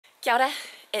Kia ora,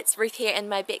 it's Ruth here in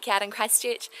my backyard in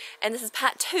Christchurch, and this is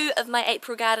part 2 of my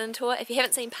April garden tour. If you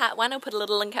haven't seen part 1, I'll put a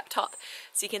little link up top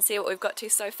so you can see what we've got to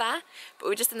so far. But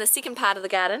we're just in the second part of the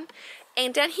garden,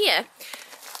 and down here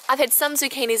I've had some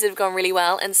zucchinis that have gone really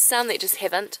well and some that just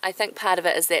haven't. I think part of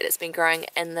it is that it's been growing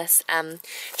in this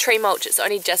tree mulch. It's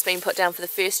only just been put down for the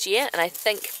first year, and I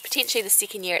think potentially the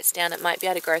second year it's down it might be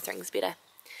able to grow things better.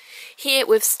 Here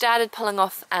we've started pulling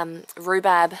off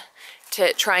rhubarb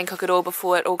to try and cook it all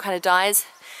before it all kind of dies.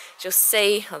 As you'll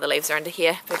see, the leaves are under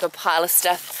here, we've got a pile of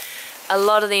stuff. A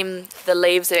lot of them, the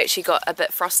leaves have actually got a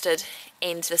bit frosted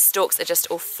and the stalks are just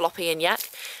all floppy and yuck,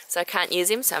 so I can't use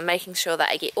them, so I'm making sure that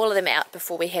I get all of them out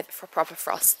before we have proper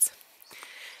frosts.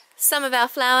 Some of our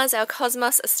flowers, our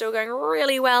cosmos, are still going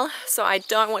really well, so I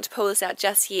don't want to pull this out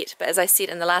just yet, but as I said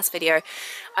in the last video,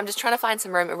 I'm just trying to find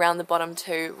some room around the bottom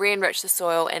to re-enrich the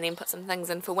soil and then put some things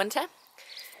in for winter.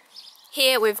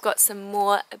 Here we've got some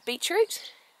more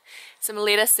beetroot, some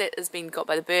lettuce that has been got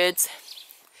by the birds.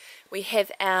 We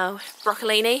have our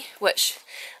broccolini, which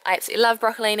I absolutely love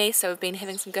broccolini, so we've been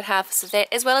having some good harvests of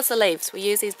that, as well as the leaves. We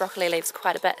use these broccoli leaves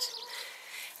quite a bit.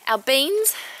 Our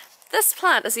beans, this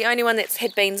plant is the only one that's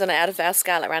had beans on it out of our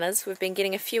scarlet runners. We've been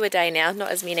getting a few a day now,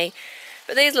 not as many,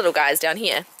 but these little guys down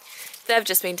here, they've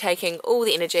just been taking all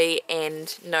the energy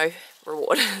and no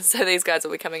reward, so these guys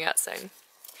will be coming out soon.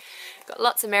 Got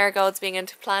lots of marigolds being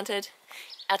interplanted.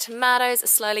 Our tomatoes are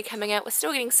slowly coming out. We're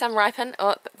still getting some ripen,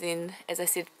 but then as I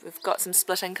said we've got some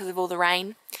splitting because of all the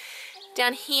rain.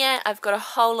 Down here I've got a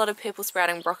whole lot of purple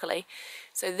sprouting broccoli,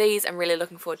 so these I'm really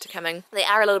looking forward to coming. They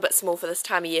are a little bit small for this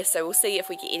time of year, so we'll see if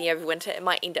we get any over winter. It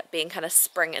might end up being kind of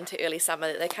spring into early summer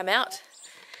that they come out.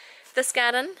 This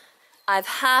garden I've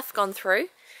half gone through,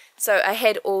 so I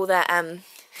had all the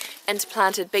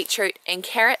interplanted beetroot and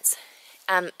carrots.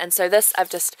 And so this I've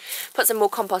just put some more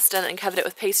compost in and covered it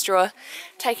with pea straw,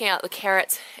 taking out the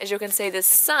carrots. As you can see, there's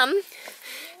some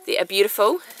that are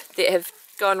beautiful, that have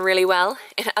gone really well,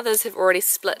 and others have already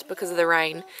split because of the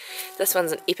rain. This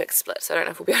one's an epic split, so I don't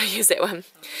know if we'll be able to use that one.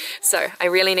 So I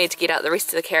really need to get out the rest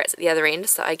of the carrots at the other end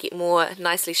so I get more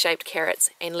nicely shaped carrots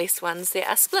and less ones that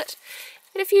are split,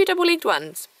 and a few double-legged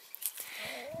ones.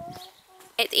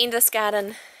 At the end of this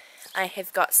garden I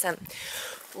have got some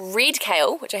red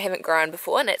kale, which I haven't grown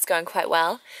before, and it's going quite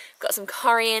well. Got some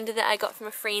coriander that I got from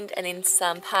a friend, and then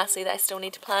some parsley that I still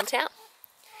need to plant out.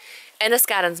 And this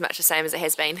garden's much the same as it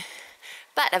has been.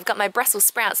 But I've got my Brussels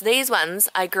sprouts. These ones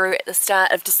I grew at the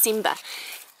start of December,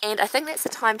 and I think that's the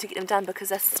time to get them done because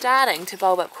they're starting to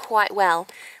bulb up quite well,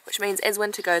 which means as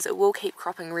winter goes it will keep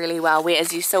cropping really well,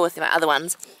 whereas you saw with my other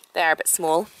ones, they are a bit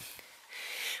small.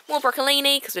 More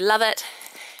broccolini because we love it.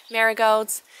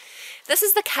 Marigolds. This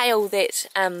is the kale that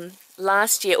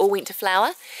last year all went to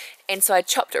flower, and so I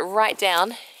chopped it right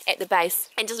down at the base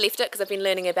and just left it because I've been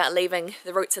learning about leaving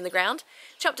the roots in the ground.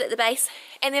 Chopped it at the base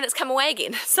and then it's come away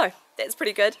again, so that's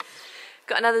pretty good.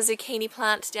 Got another zucchini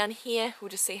plant down here, we'll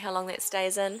just see how long that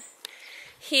stays in.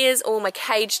 Here's all my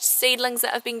caged seedlings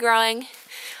that I've been growing.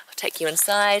 I'll take you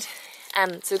inside.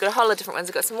 So we've got a whole lot of different ones.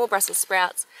 We've got some more Brussels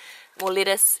sprouts, more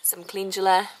lettuce, some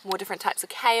calendula, more different types of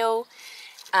kale.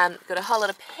 Got a whole lot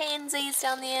of pansies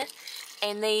down there,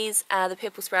 and these are the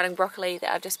purple sprouting broccoli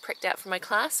that I've just pricked out from my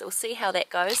class, so we'll see how that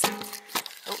goes.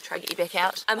 Oh, try to get you back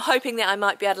out. I'm hoping that I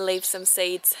might be able to leave some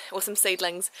seeds or some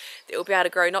seedlings that will be able to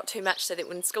grow not too much, so that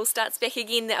when school starts back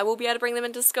again that I will be able to bring them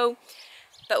into school,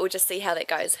 but we'll just see how that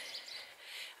goes.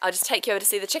 I'll just take you over to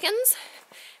see the chickens.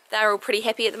 They're all pretty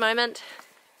happy at the moment.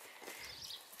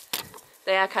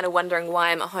 They are kind of wondering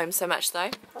why I'm at home so much though.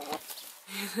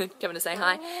 Coming to say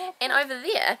hi. And over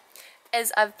there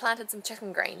is I've planted some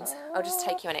chicken greens. I'll just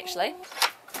take you in actually.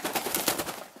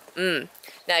 Now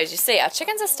as you see, our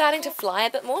chickens are starting to fly a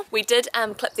bit more. We did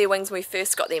clip their wings when we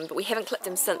first got them, but we haven't clipped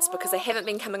them since because they haven't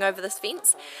been coming over this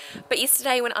fence. But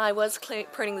yesterday when I was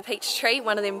pruning the peach tree,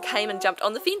 one of them came and jumped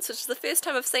on the fence, which is the first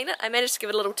time I've seen it. I managed to give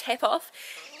it a little tap off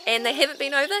and they haven't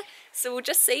been over, so we'll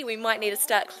just see. We might need to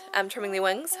start trimming their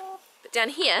wings. But down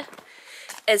here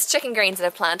is chicken greens that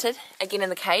I've planted, again in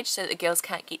the cage so that the girls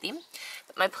can't get them.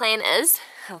 But my plan is,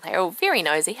 oh they're all very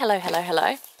nosy, hello, hello,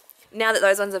 hello. Now that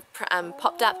those ones have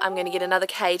popped up, I'm going to get another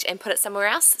cage and put it somewhere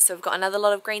else, so we've got another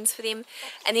lot of greens for them.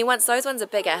 And then once those ones are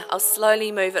bigger, I'll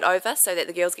slowly move it over so that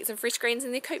the girls get some fresh greens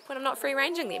in their coop when I'm not free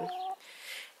ranging them.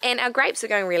 And our grapes are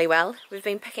going really well. We've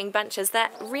been picking bunches.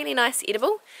 They're really nice,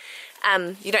 edible.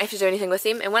 You don't have to do anything with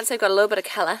them, and once they've got a little bit of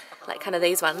colour, like kind of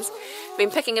these ones, we've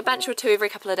been picking a bunch or two every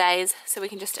couple of days so we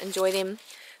can just enjoy them.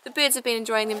 The birds have been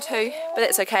enjoying them too, but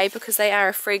that's okay because they are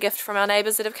a free gift from our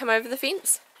neighbours that have come over the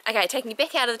fence. Okay, taking you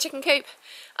back out of the chicken coop,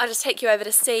 I'll just take you over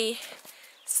to see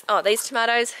Oh, these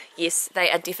tomatoes, yes, they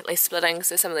are definitely splitting,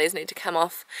 so some of these need to come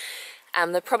off.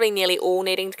 They're probably nearly all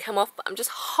needing to come off, but I'm just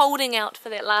holding out for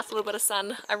that last little bit of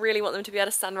sun. I really want them to be able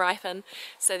to sun ripen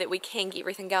so that we can get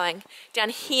everything going. Down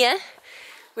here,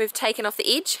 we've taken off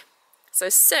the edge, so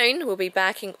soon we'll be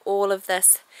barking all of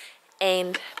this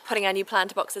and putting our new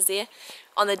planter boxes there.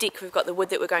 On the deck we've got the wood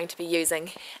that we're going to be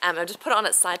using. I'll just put it on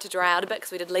its side to dry out a bit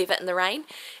because we did leave it in the rain,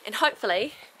 and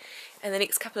hopefully in the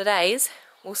next couple of days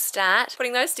we'll start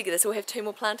putting those together so we'll have 2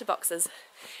 more planter boxes.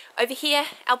 Over here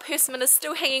our persimmon is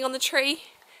still hanging on the tree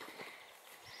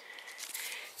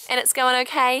and it's going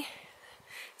okay.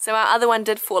 So our other one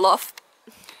did fall off,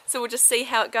 so we'll just see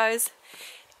how it goes.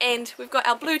 And we've got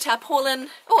our blue tarpaulin.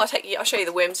 Oh, I'll show you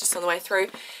the worms just on the way through.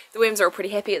 The worms are all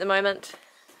pretty happy at the moment.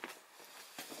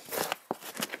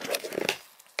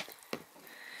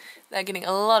 They're getting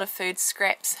a lot of food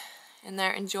scraps and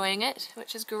they're enjoying it,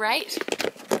 which is great.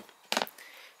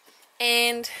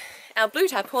 And our blue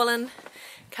tarpaulin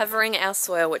covering our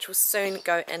soil, which will soon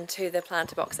go into the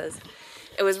planter boxes.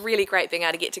 It was really great being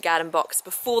able to get to garden box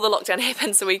before the lockdown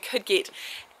happened so we could get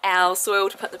our soil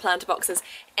to put in the planter boxes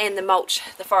and the mulch,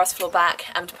 the forest floor bark,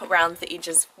 to put around the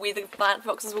edges where the planter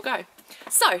boxes will go.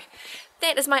 So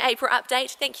that is my April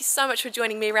update. Thank you so much for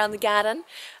joining me around the garden.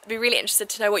 I'd be really interested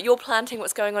to know what you're planting,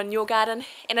 what's going on in your garden.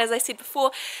 And as I said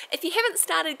before, if you haven't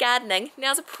started gardening,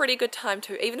 now's a pretty good time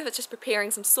to, even if it's just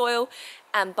preparing some soil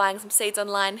and buying some seeds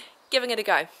online, giving it a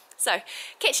go. So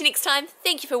catch you next time.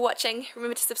 Thank you for watching.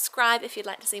 Remember to subscribe if you'd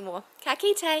like to see more. Ka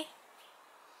kite!